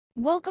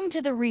Welcome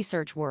to the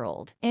research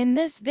world. In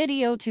this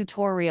video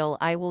tutorial,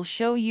 I will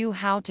show you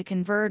how to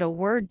convert a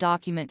Word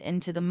document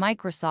into the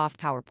Microsoft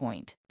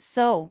PowerPoint.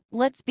 So,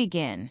 let's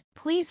begin.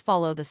 Please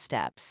follow the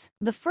steps.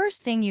 The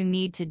first thing you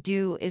need to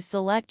do is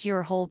select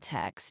your whole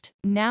text.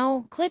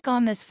 Now, click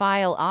on this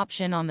File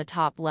option on the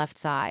top left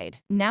side.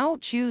 Now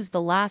choose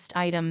the last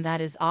item,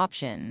 that is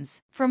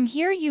Options. From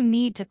here you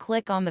need to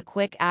click on the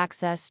Quick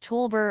Access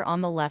toolbar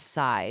on the left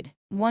side.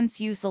 Once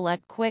you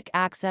select Quick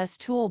Access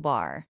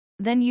toolbar,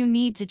 then you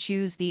need to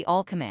choose the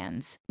All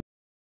Commands.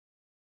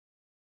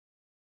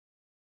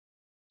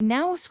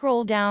 Now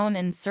scroll down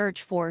and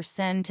search for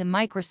Send to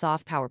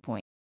Microsoft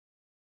PowerPoint.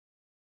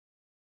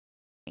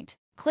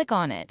 Click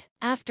on it.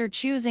 After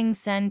choosing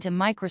Send to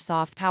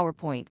Microsoft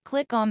PowerPoint,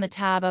 click on the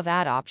tab of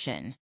Add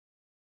option.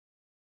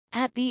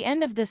 At the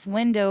end of this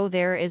window,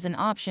 there is an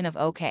option of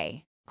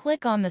OK.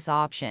 Click on this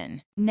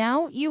option.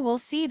 Now you will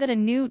see that a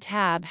new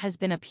tab has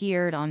been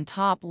appeared on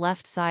top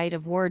left side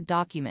of Word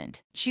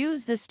document.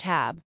 Choose this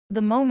tab.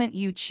 The moment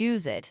you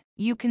choose it,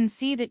 you can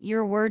see that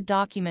your Word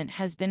document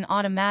has been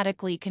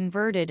automatically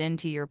converted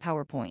into your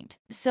PowerPoint.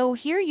 So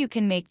here you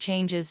can make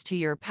changes to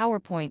your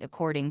PowerPoint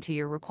according to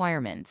your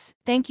requirements.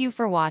 Thank you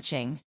for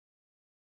watching.